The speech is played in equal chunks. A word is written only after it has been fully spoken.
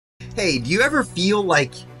Hey, do you ever feel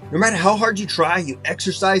like no matter how hard you try, you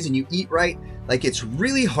exercise and you eat right, like it's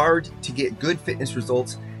really hard to get good fitness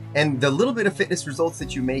results, and the little bit of fitness results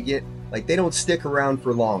that you may get, like they don't stick around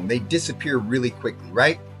for long. They disappear really quickly,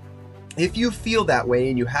 right? If you feel that way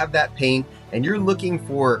and you have that pain and you're looking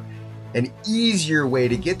for an easier way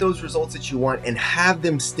to get those results that you want and have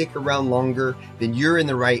them stick around longer, then you're in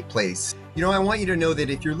the right place. You know, I want you to know that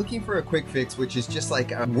if you're looking for a quick fix, which is just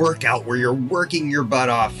like a workout where you're working your butt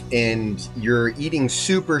off and you're eating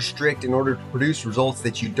super strict in order to produce results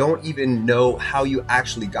that you don't even know how you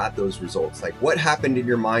actually got those results, like what happened in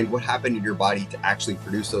your mind, what happened in your body to actually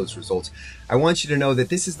produce those results, I want you to know that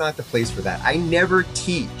this is not the place for that. I never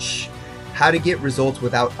teach how to get results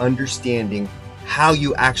without understanding how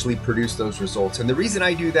you actually produce those results. And the reason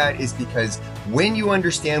I do that is because when you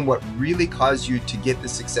understand what really caused you to get the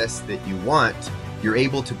success that you want, you're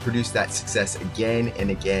able to produce that success again and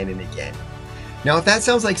again and again. Now, if that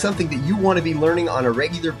sounds like something that you want to be learning on a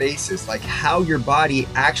regular basis, like how your body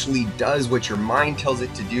actually does what your mind tells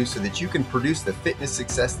it to do so that you can produce the fitness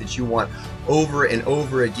success that you want over and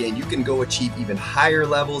over again, you can go achieve even higher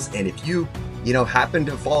levels. And if you happen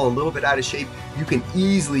to fall a little bit out of shape, you can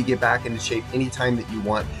easily get back into shape anytime that you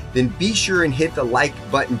want, then be sure and hit the like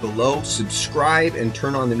button below, subscribe and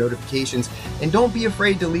turn on the notifications, and don't be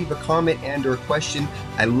afraid to leave a comment and or question.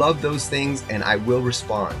 I love those things and I will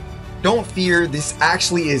respond. Don't fear, this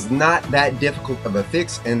actually is not that difficult of a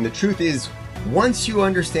fix, and the truth is, once you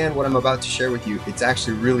understand what I'm about to share with you, it's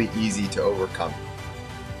actually really easy to overcome.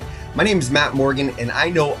 My name is Matt Morgan, and I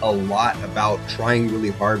know a lot about trying really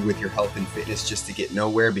hard with your health and fitness just to get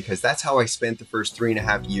nowhere, because that's how I spent the first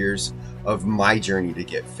 3.5 years of my journey to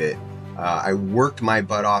get fit. I worked my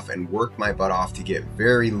butt off to get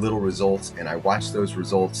very little results, and I watched those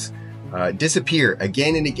results disappear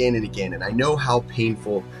again and again and again, and I know how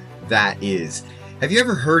painful that is. Have you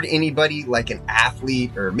ever heard anybody like an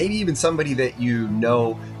athlete or maybe even somebody that you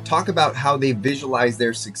know talk about how they visualize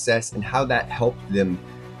their success and how that helped them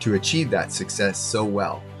to achieve that success so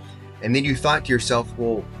well? And then you thought to yourself,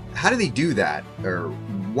 well, how do they do that? Or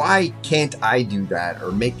why can't I do that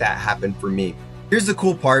or make that happen for me? Here's the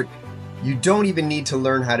cool part. You don't even need to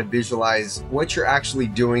learn how to visualize. What you're actually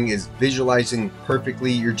doing is visualizing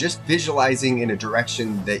perfectly. You're just visualizing in a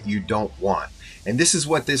direction that you don't want. And this is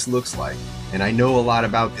what this looks like. And I know a lot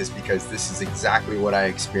about this because this is exactly what I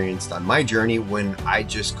experienced on my journey when I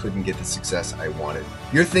just couldn't get the success I wanted.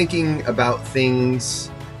 You're thinking about things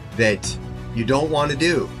that you don't want to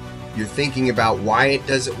do. You're thinking about why it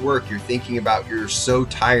doesn't work. You're thinking about you're so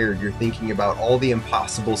tired. You're thinking about all the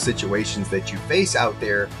impossible situations that you face out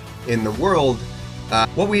there in the world.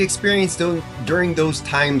 What we experience during those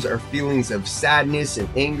times are feelings of sadness and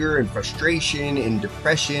anger and frustration and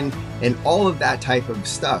depression and all of that type of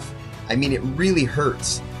stuff. I mean, it really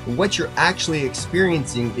hurts. What you're actually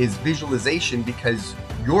experiencing is visualization because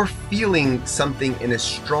you're feeling something in a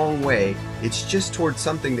strong way. It's just towards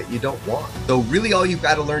something that you don't want. So really all you've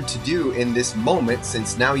got to learn to do in this moment,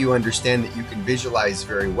 since now you understand that you can visualize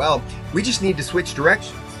very well, we just need to switch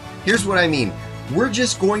directions. Here's what I mean. We're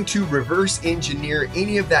just going to reverse engineer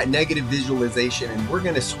any of that negative visualization, and we're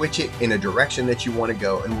going to switch it in a direction that you want to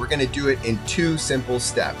go. And we're going to do it in 2 simple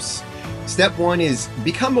steps. Step 1 is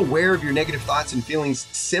become aware of your negative thoughts and feelings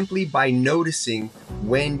simply by noticing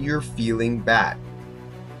when you're feeling bad.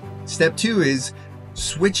 Step 2 is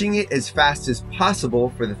switching it as fast as possible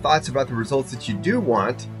for the thoughts about the results that you do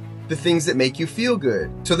want, the things that make you feel good.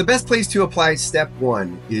 So the best place to apply step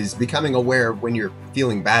 1 is becoming aware of when you're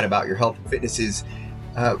feeling bad about your health and fitness is,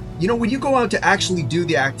 when you go out to actually do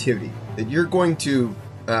the activity that you're going to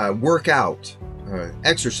work out,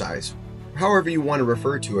 exercise, however you want to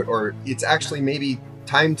refer to it, or it's actually maybe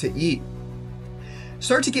time to eat.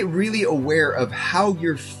 Start to get really aware of how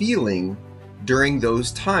you're feeling during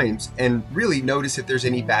those times and really notice if there's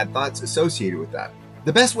any bad thoughts associated with that.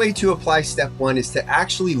 The best way to apply step 1 is to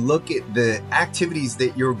actually look at the activities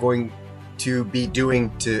that you're going to be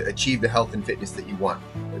doing to achieve the health and fitness that you want.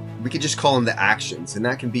 We could just call them the actions, and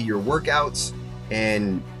that can be your workouts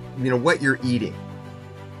and what you're eating.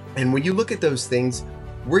 And when you look at those things,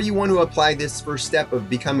 where you want to apply this first step of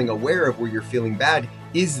becoming aware of where you're feeling bad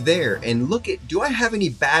is there, and look at, do I have any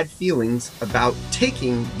bad feelings about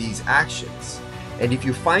taking these actions? And if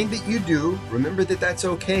you find that you do, remember that that's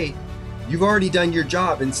okay. You've already done your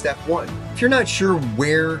job in step 1. If you're not sure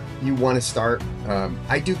where you want to start,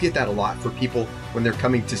 I do get that a lot for people when they're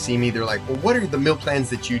coming to see me. They're like, well, what are the meal plans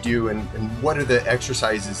that you do and what are the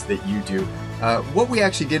exercises that you do? What we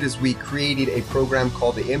actually did is we created a program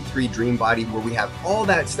called the M3 Dream Body where we have all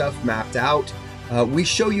that stuff mapped out. We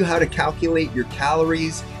show you how to calculate your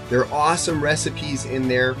calories There are awesome recipes in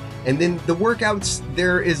there. And then the workouts,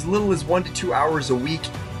 they're as little as 1 to 2 hours a week,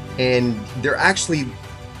 and they're actually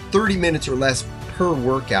 30 minutes or less per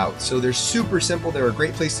workout. So they're super simple. They're a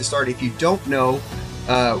great place to start. If you don't know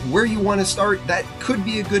where you want to start, that could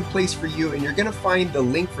be a good place for you, and you're going to find the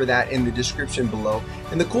link for that in the description below.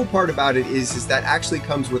 And the cool part about it is that actually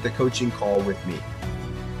comes with a coaching call with me.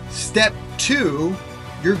 Step 2,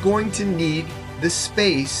 you're going to need the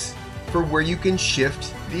space for where you can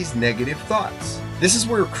shift these negative thoughts. This is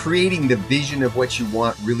where creating the vision of what you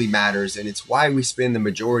want really matters, and it's why we spend the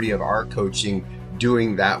majority of our coaching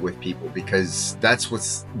doing that with people, because that's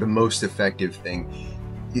what's the most effective thing.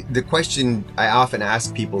 The question I often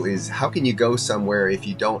ask people is, how can you go somewhere if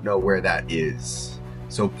you don't know where that is?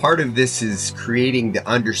 So part of this is creating the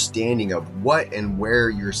understanding of what and where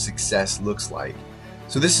your success looks like.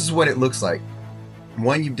 So this is what it looks like.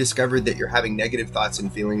 1, you've discovered that you're having negative thoughts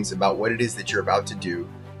and feelings about what it is that you're about to do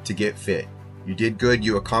to get fit. You did good,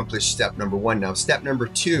 you accomplished step number 1. Now step number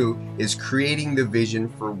 2 is creating the vision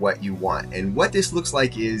for what you want. And what this looks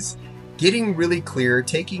like is getting really clear,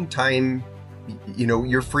 taking time,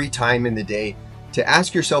 your free time in the day, to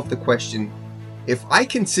ask yourself the question, if I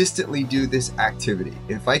consistently do this activity,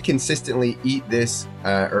 if I consistently eat this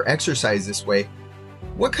or exercise this way,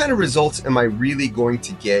 what kind of results am I really going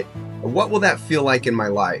to get? What will that feel like in my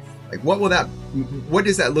life? Like what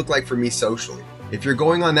does that look like for me socially? If you're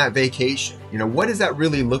going on that vacation, what does that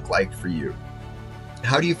really look like for you?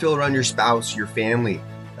 How do you feel around your spouse, your family,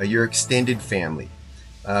 your extended family?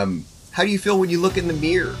 How do you feel when you look in the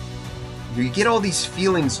mirror? You get all these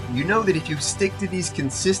feelings. You know that if you stick to these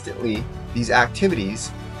consistently, these activities,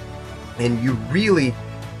 and you really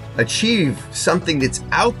achieve something that's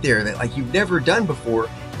out there that like you've never done before,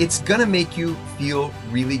 it's gonna make you feel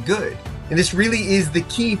really good. And this really is the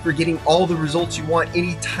key for getting all the results you want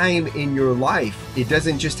anytime in your life. It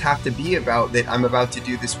doesn't just have to be about that I'm about to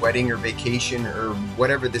do this wedding or vacation or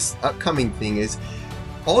whatever this upcoming thing is.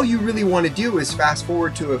 All you really want to do is fast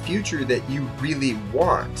forward to a future that you really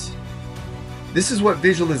want. This is what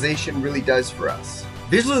visualization really does for us.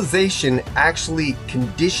 Visualization actually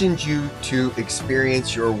conditions you to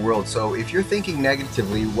experience your world. So if you're thinking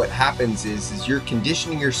negatively, what happens is you're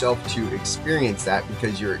conditioning yourself to experience that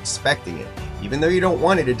because you're expecting it. Even though you don't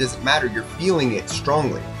want it, it doesn't matter. You're feeling it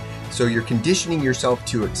strongly. So you're conditioning yourself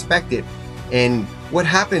to expect it. And what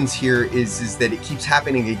happens here is that it keeps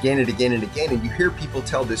happening again and again and again. And you hear people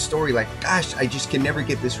tell this story like, gosh, I just can never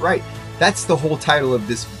get this right. That's the whole title of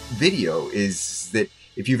this video, is that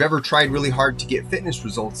if you've ever tried really hard to get fitness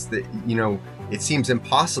results that, it seems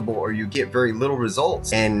impossible, or you get very little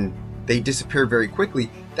results and they disappear very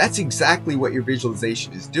quickly, that's exactly what your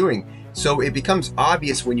visualization is doing. So it becomes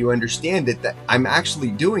obvious when you understand it that I'm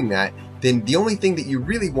actually doing that, then the only thing that you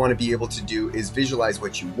really want to be able to do is visualize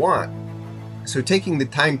what you want. So taking the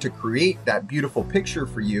time to create that beautiful picture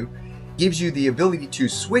for you gives you the ability to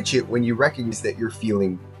switch it when you recognize that you're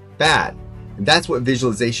feeling bad. And that's what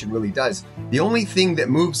visualization really does. The only thing that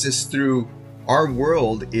moves us through our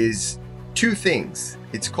world is 2 things.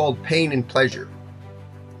 It's called pain and pleasure.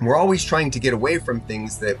 We're always trying to get away from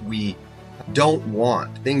things that we don't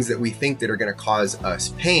want, things that we think that are going to cause us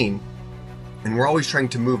pain. And we're always trying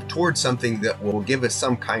to move towards something that will give us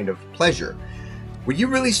some kind of pleasure. When you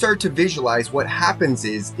really start to visualize, what happens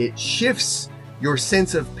is it shifts your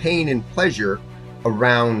sense of pain and pleasure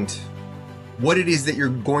around what it is that you're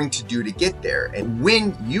going to do to get there. And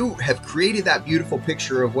when you have created that beautiful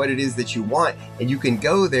picture of what it is that you want, and you can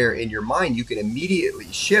go there in your mind, you can immediately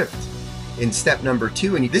shift in step number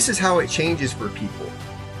 2. And this is how it changes for people.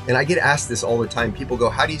 And I get asked this all the time. People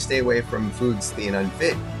go, how do you stay away from foods and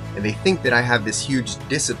unfit? And they think that I have this huge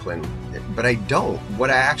discipline, but I don't.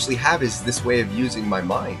 What I actually have is this way of using my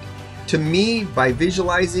mind. To me, by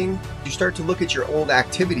visualizing, you start to look at your old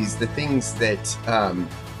activities, the things that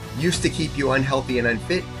used to keep you unhealthy and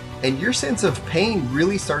unfit, and your sense of pain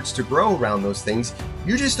really starts to grow around those things.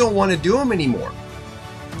 You just don't want to do them anymore.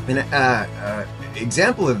 An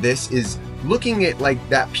example of this is looking at like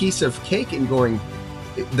that piece of cake and going,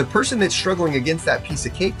 the person that's struggling against that piece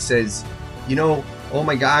of cake says, oh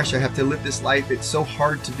my gosh, I have to live this life. It's so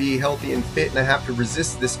hard to be healthy and fit, and I have to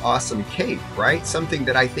resist this awesome cake, right? Something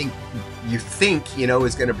that I think you think,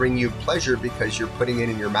 is going to bring you pleasure because you're putting it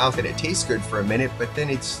in your mouth and it tastes good for a minute, but then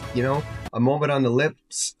it's, a moment on the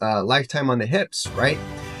lips, lifetime on the hips, right?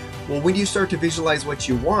 Well, when you start to visualize what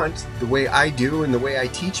you want, the way I do and the way I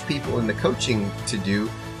teach people in the coaching to do,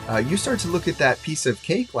 you start to look at that piece of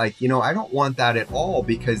cake like, I don't want that at all,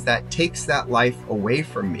 because that takes that life away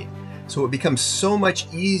from me. So it becomes so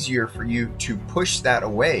much easier for you to push that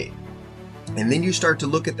away. And then you start to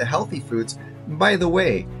look at the healthy foods. By the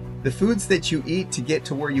way, The foods that you eat to get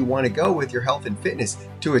to where you want to go with your health and fitness,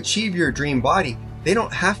 to achieve your dream body, they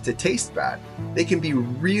don't have to taste bad. They can be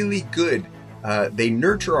really good. They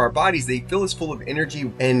nurture our bodies, they fill us full of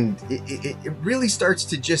energy, and it really starts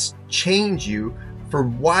to just change you for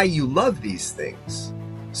why you love these things.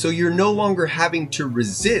 So you're no longer having to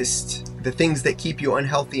resist the things that keep you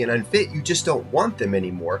unhealthy and unfit. You just don't want them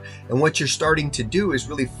anymore. And what you're starting to do is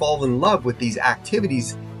really fall in love with these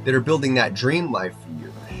activities that are building that dream life for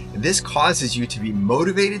you. And this causes you to be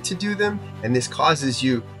motivated to do them, and this causes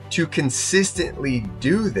you to consistently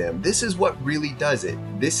do them. This is what really does it.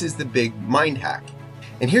 This is the big mind hack.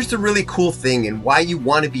 And here's the really cool thing and why you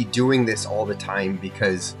want to be doing this all the time,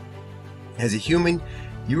 because as a human,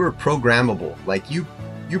 you are programmable. Like you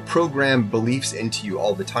program beliefs into you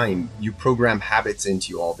all the time. You program habits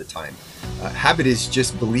into you all the time. Habit is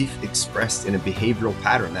just belief expressed in a behavioral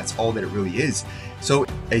pattern. That's all that it really is. So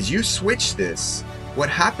as you switch this, what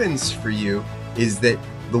happens for you is that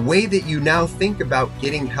the way that you now think about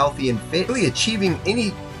getting healthy and fit, really achieving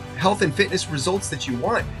any health and fitness results that you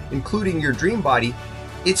want, including your dream body,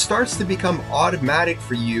 it starts to become automatic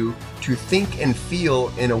for you to think and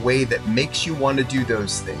feel in a way that makes you want to do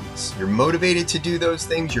those things. You're motivated to do those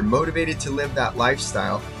things. You're motivated to live that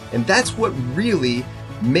lifestyle. And that's what really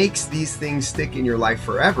makes these things stick in your life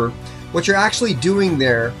forever. What you're actually doing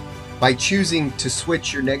there by choosing to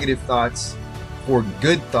switch your negative thoughts for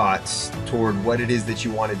good thoughts toward what it is that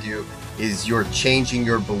you want to do is you're changing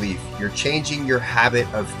your belief. You're changing your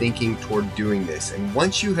habit of thinking toward doing this. And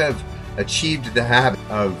once you have achieved the habit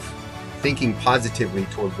of thinking positively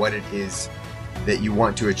toward what it is that you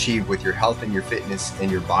want to achieve with your health and your fitness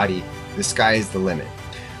and your body, the sky is the limit.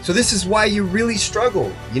 So this is why you really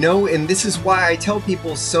struggle, and this is why I tell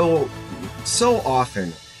people so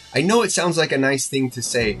often, I know it sounds like a nice thing to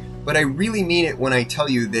say, but I really mean it when I tell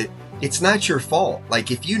you that it's not your fault.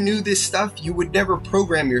 Like if you knew this stuff, you would never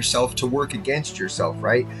program yourself to work against yourself,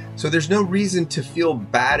 right? So there's no reason to feel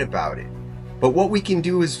bad about it. But what we can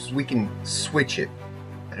do is we can switch it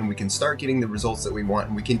and we can start getting the results that we want.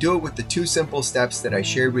 And we can do it with the 2 simple steps that I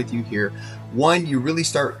shared with you here. 1, you really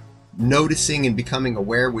start noticing and becoming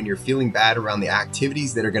aware when you're feeling bad around the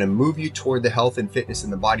activities that are going to move you toward the health and fitness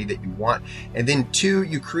and the body that you want. And then 2,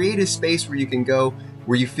 you create a space where you can go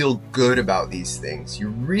where you feel good about these things. You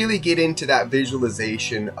really get into that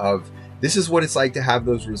visualization of this is what it's like to have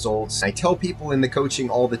those results. I tell people in the coaching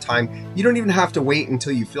all the time, you don't even have to wait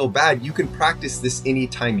until you feel bad. You can practice this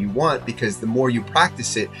anytime you want, because the more you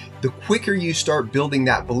practice it, the quicker you start building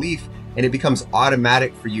that belief, and it becomes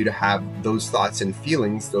automatic for you to have those thoughts and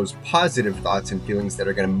feelings, those positive thoughts and feelings that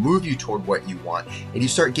are going to move you toward what you want. And you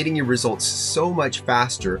start getting your results so much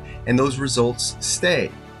faster, and those results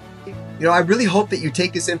stay. I really hope that you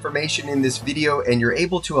take this information in this video and you're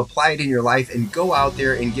able to apply it in your life and go out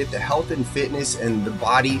there and get the health and fitness and the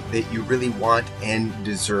body that you really want and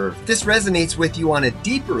deserve. If this resonates with you on a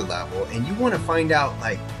deeper level and you want to find out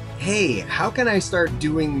like, hey, how can I start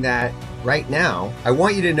doing that right now? I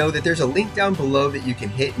want you to know that there's a link down below that you can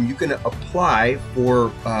hit and you can apply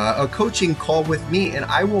for a coaching call with me, and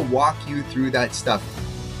I will walk you through that stuff.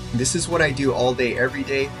 This is what I do all day, every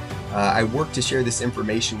day. I work to share this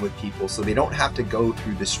information with people so they don't have to go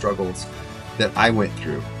through the struggles that I went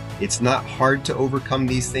through. It's not hard to overcome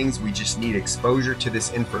these things. We just need exposure to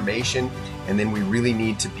this information, and then we really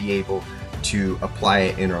need to be able to apply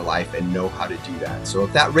it in our life and know how to do that. So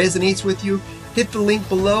if that resonates with you, hit the link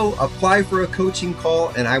below, apply for a coaching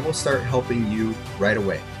call, and I will start helping you right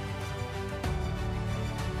away.